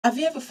Have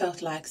you ever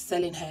felt like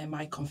selling hair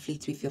might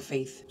conflict with your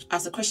faith?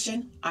 As a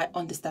Christian, I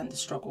understand the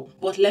struggle,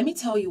 but let me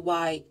tell you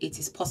why it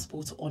is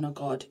possible to honor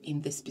God in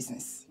this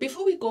business.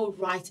 Before we go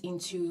right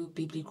into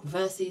biblical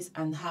verses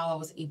and how I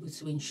was able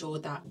to ensure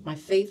that my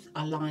faith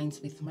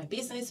aligns with my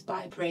business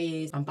by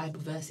prayers and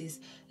Bible verses,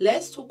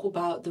 let's talk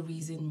about the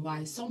reason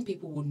why some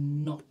people would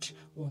not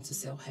want to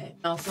sell hair.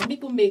 Now, some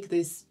people make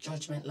this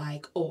judgment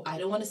like, oh, I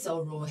don't want to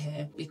sell raw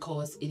hair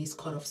because it is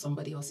cut off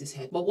somebody else's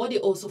head. But what they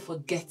also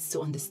forget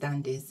to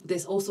understand is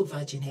there's also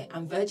virgin hair,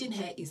 and virgin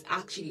hair is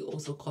actually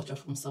also cut off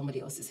from somebody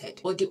else's head.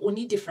 But the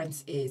only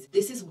difference is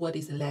this is what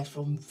is left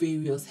from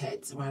various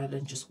heads rather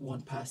than just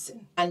one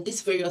person. And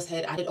this various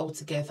head added all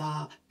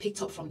together,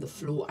 picked up from the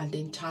floor and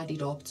then tied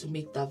it up to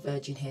make that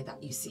virgin hair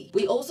that you see.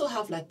 We also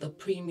have like the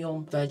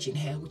premium virgin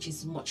hair, which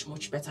is much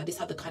better.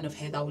 These are the kind of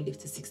hair that will live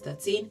to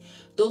 613.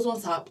 Those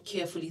ones are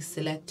carefully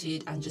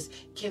selected and just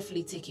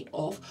carefully taken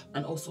off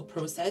and also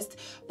processed.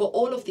 But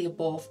all of the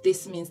above,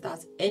 this means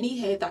that any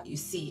hair that you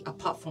see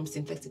apart from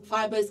synthetic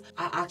fibers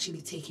are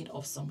actually taken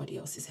off somebody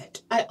else's head.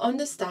 I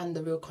understand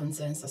the real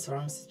concerns that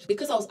surrounds it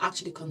because I was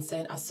actually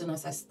concerned as soon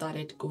as I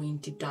started going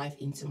deep dive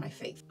into my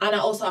faith. And I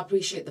also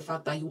appreciate the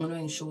fact that you want to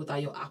ensure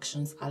that your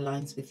actions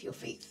aligns with your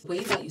faith. The way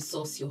that you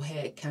source your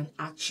hair can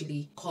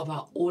actually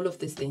cover all of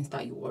these things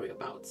that you worry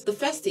about. The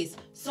first is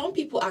some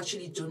people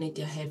actually donate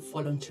their hair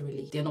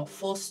voluntarily. They're not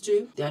forced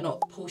to, they're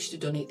not pushed to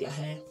donate their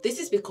hair. This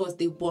is because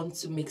they want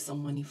to make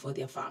some money for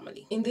their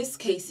family. In these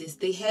cases,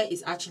 the hair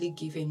is actually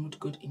given with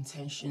good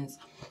intentions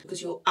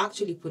because you're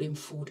actually putting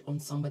food on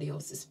somebody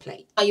else's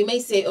plate. And you may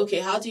say, okay,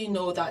 how do you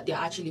know that they're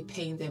actually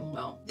paying them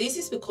well? This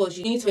is because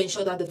you need to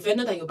ensure that the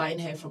vendor that you're buying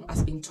hair from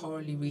has been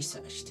thoroughly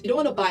researched. You don't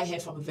want to buy hair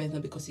from a vendor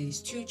because it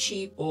is too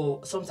cheap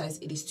or sometimes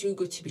it is too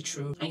good to be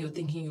true and you're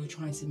thinking you're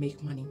trying to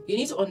make money. You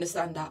need to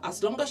understand that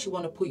as long as you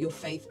want to put your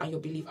faith and your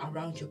belief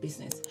around your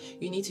business,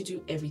 you need to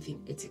do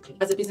everything ethically.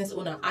 As a business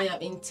owner, I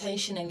am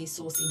intentionally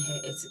sourcing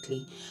hair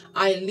ethically.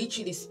 I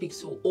literally speak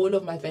to all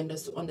of my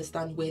vendors to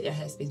understand where their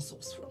hair has been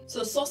sourced from.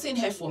 So sourcing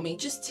hair for me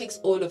just takes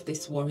all of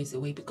these worries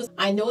away because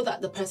I know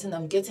that the person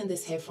I'm getting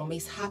this hair from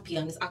is happy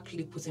and is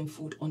actually putting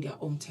food on their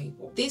own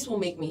table. This will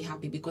make me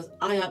happy because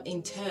I am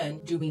in turn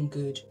doing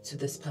good to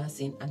this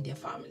person and their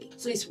family.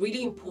 So it's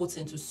really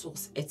important to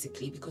source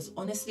ethically because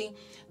honestly,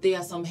 there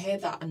are some hair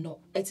that are not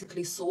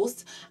ethically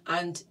sourced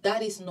and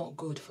that is not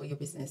good for your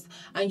business.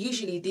 And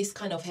usually these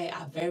kind of hair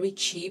are very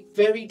cheap.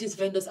 These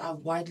vendors are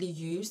widely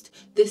used.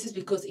 This is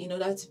because in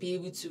order to be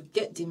able to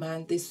get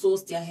demand, they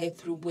source their hair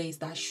through ways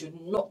that should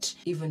not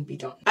even be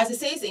done. As it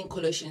says in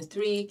Colossians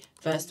 3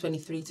 verse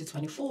 23 to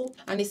 24,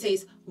 and it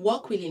says,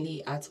 work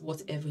willingly at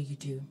whatever you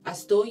do,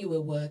 as though you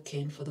were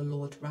working for the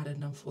Lord rather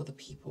than for the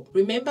people.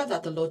 Remember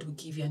that the Lord will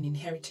give you an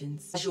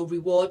inheritance as your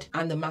reward,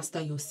 and the master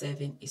you're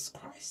serving is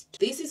Christ.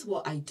 This is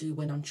what I do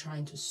when I'm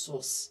trying to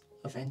source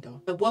a vendor.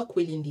 I work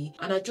willingly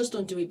and I just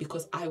don't do it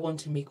because I want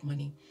to make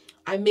money.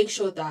 I make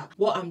sure that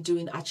what I'm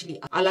doing actually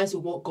aligns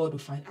with what God will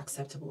find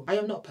acceptable. I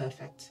am not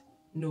perfect.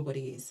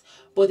 Nobody is.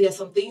 But there are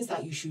some things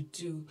that you should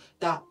do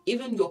that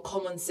even your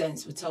common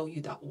sense will tell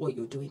you that what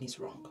you're doing is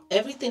wrong.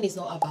 Everything is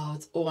not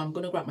about, oh, I'm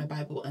going to grab my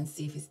Bible and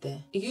see if it's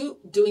there. You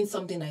doing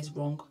something that is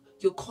wrong,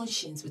 your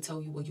conscience will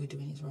tell you what you're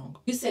doing is wrong.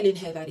 You selling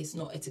hair that is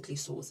not ethically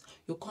sourced,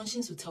 your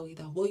conscience will tell you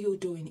that what you're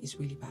doing is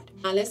really bad.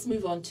 Now let's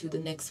move on to the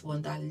next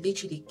one that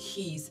literally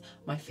keys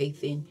my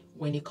faith in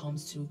when it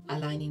comes to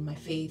aligning my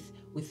faith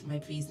with my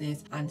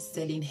business and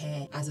selling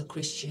hair as a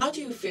Christian. How do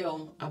you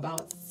feel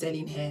about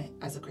selling hair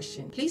as a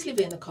Christian? Please leave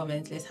it in the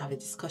comments. Let's have a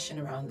discussion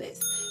around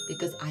this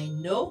because I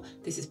know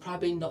this is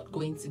probably not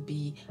going to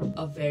be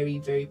a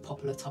very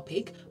popular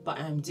topic, but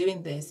I'm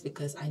doing this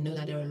because I know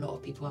that there are a lot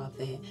of people out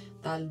there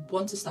that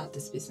want to start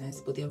this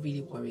business, but they're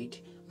really worried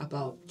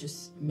about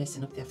just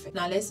messing up their faith.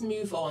 Now let's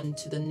move on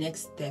to the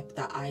next step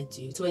that I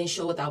do to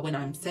ensure that when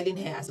I'm selling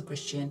hair as a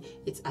Christian,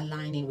 it's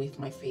aligning with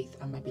my faith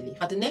and my belief.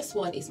 Now the next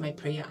one is my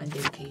prayer and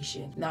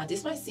dedication. Now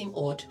this might seem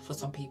odd for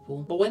some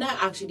people, but when I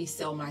actually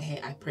sell my hair,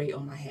 I pray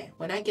on my hair.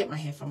 When I get my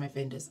hair from my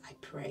vendors, I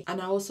pray.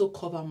 And I also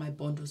cover my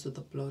bundles with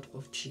the blood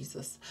of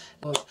Jesus.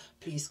 Lord,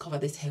 please cover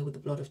this hair with the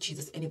blood of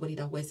Jesus. Anybody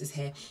that wears this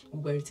hair will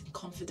wear it in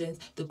confidence.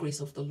 The grace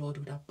of the Lord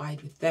would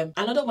abide with them.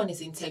 Another one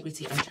is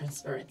integrity and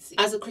transparency.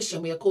 As a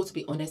Christian, we are called to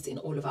be honest in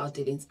all of our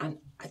dealings, and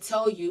I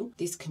tell you,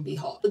 this can be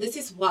hard. So this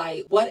is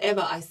why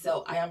whatever I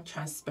sell, I am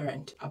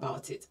transparent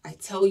about it. I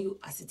tell you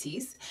as it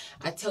is.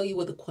 I tell you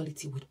what the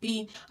quality would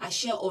be. I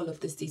share all of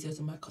these details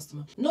with my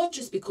customer, not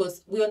just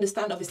because we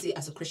understand obviously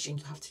as a Christian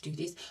you have to do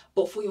this,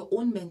 but for your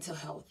own mental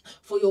health,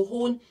 for your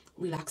own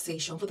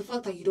relaxation, for the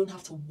fact that you don't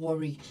have to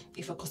worry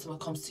if a customer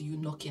comes to you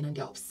knocking and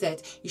they're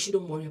upset. You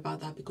shouldn't worry about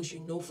that because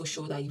you know for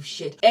sure that you've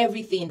shared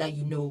everything that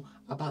you know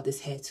about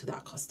this hair to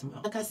that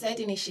customer. Like I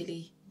said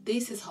initially,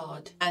 This is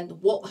hard. And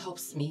what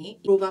helps me,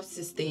 Proverbs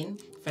 16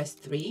 verse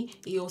 3,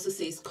 he also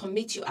says,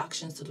 commit your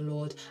actions to the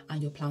Lord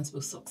and your plans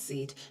will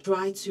succeed.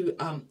 Try to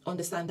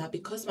understand that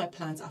because my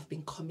plans have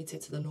been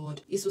committed to the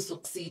Lord, it will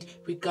succeed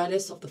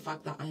regardless of the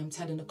fact that I am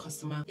telling the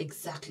customer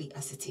exactly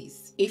as it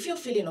is. If you're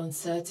feeling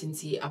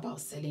uncertainty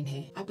about selling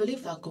hair, I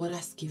believe that God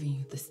has given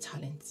you this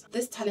talent.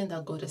 This talent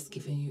that God has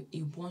given you,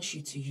 He wants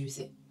you to use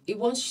it. He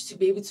wants you to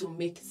be able to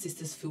make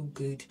sisters feel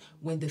good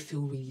when they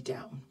feel really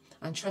down.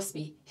 And trust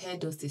me, hair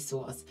does this to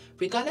us.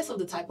 Regardless of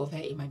the type of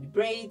hair, it might be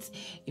braids,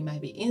 it might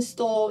be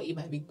in-store, it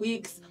might be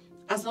wigs.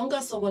 As long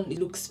as someone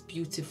looks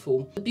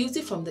beautiful, the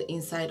beauty from the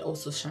inside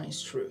also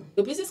shines through.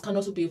 Your business can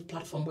also be a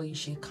platform where you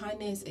share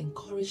kindness,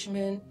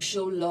 encouragement,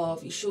 show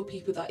love, you show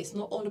people that it's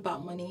not all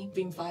about money,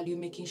 bring value,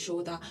 making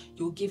sure that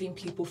you're giving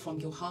people from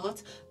your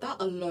heart. That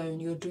alone,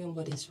 you're doing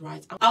what is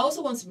right. I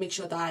also want to make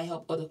sure that I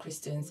help other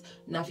Christians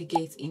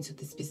navigate into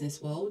this business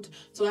world.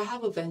 So I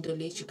have a vendor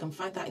list. You can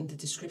find that in the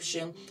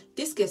description.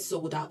 This gets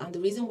sold out, and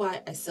the reason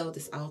why I sell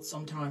this out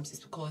sometimes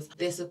is because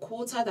there's a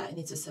quota that I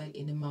need to sell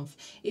in a month.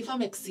 If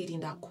I'm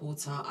exceeding that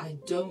quota, I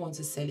don't want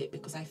to sell it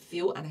because I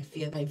feel and I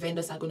fear my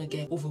vendors are going to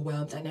get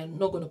overwhelmed and I'm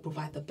not going to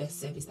provide the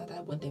best service that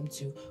I want them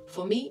to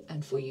for me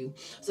and for you.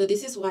 So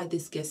this is why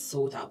this gets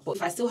sold out. But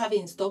if I still have it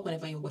in stock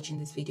whenever you're watching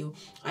this video,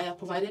 I have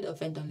provided a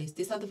vendor list.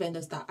 These are the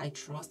vendors that I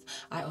trust,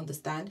 I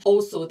understand.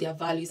 Also, their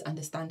values and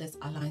the standards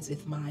aligns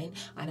with mine.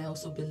 And I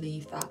also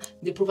believe that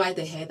they provide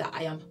the hair that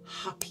I am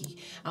happy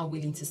and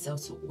willing to sell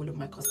to all of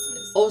my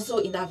customers. Also,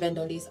 in that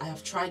vendor list, I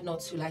have tried not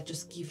to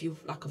just give you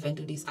a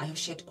vendor list. I have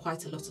shared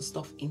quite a lot of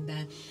stuff in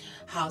there.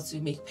 How to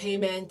make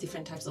payment,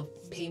 different types of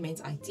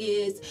payment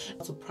ideas,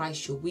 how to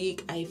price your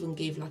wig. I even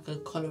gave a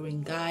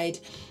coloring guide.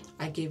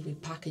 I gave a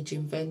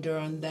packaging vendor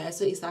on there.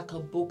 So it's like a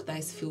book that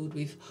is filled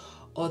with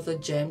other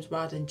gems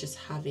rather than just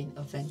having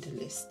a vendor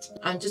list.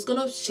 I'm just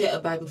gonna share a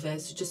Bible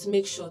verse to just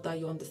make sure that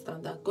you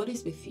understand that God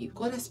is with you.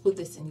 God has put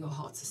this in your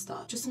heart to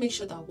start. Just make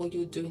sure that what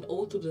you're doing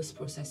all through this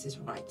process is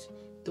right.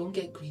 Don't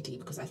get greedy,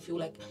 because I feel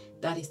like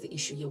that is the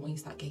issue here. When you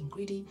start getting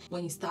greedy,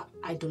 when you start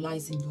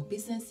idolizing your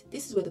business,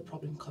 this is where the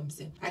problem comes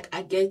in.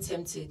 I get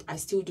tempted, I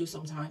still do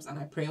sometimes, and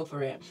I pray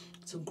over it,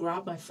 to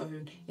grab my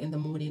phone in the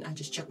morning and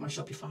just check my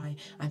Shopify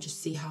and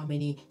just see how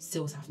many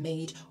sales I've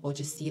made, or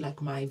just see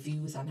my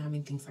views and how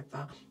many things like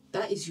that.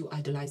 That is you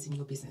idolizing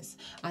your business,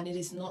 and it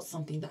is not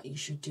something that you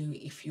should do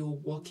if you're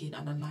working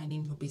and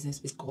aligning your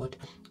business with God.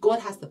 God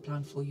has the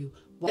plan for you.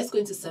 Let's go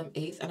into Psalm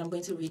 8, and I'm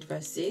going to read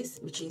verse 6,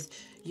 which is,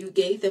 you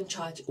gave them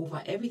charge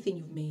over everything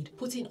you've made,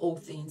 putting all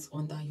things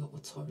under your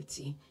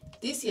authority.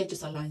 This here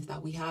just aligns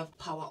that we have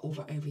power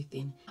over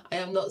everything. I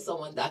am not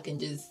someone that can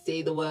just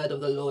say the word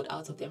of the Lord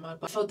out of their mouth,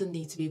 but I felt the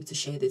need to be able to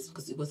share this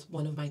because it was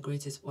one of my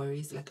greatest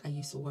worries. I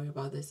used to worry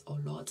about this a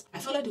lot. I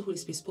felt like the Holy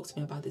Spirit spoke to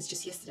me about this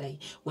just yesterday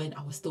when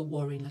I was still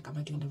worrying, am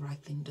I doing the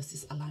right thing? Does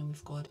this align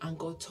with God? And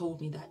God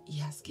told me that He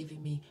has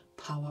given me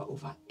power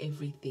over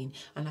everything,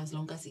 and as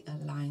long as it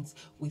aligns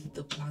with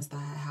the plans that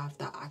I have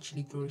that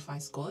actually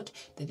glorifies God,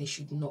 then there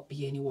should not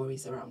be any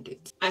worries around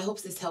it. I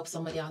hope this helps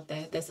somebody out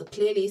there. There's a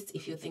playlist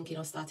if you're thinking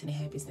of starting a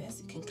hair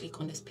business. You can click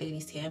on this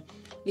playlist here.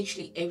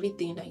 Literally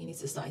everything that you need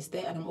to start is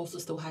there, and I'm also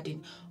still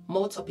adding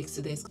more topics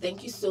to this.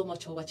 Thank you so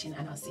much for watching,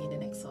 and I'll see you in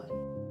the next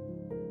one.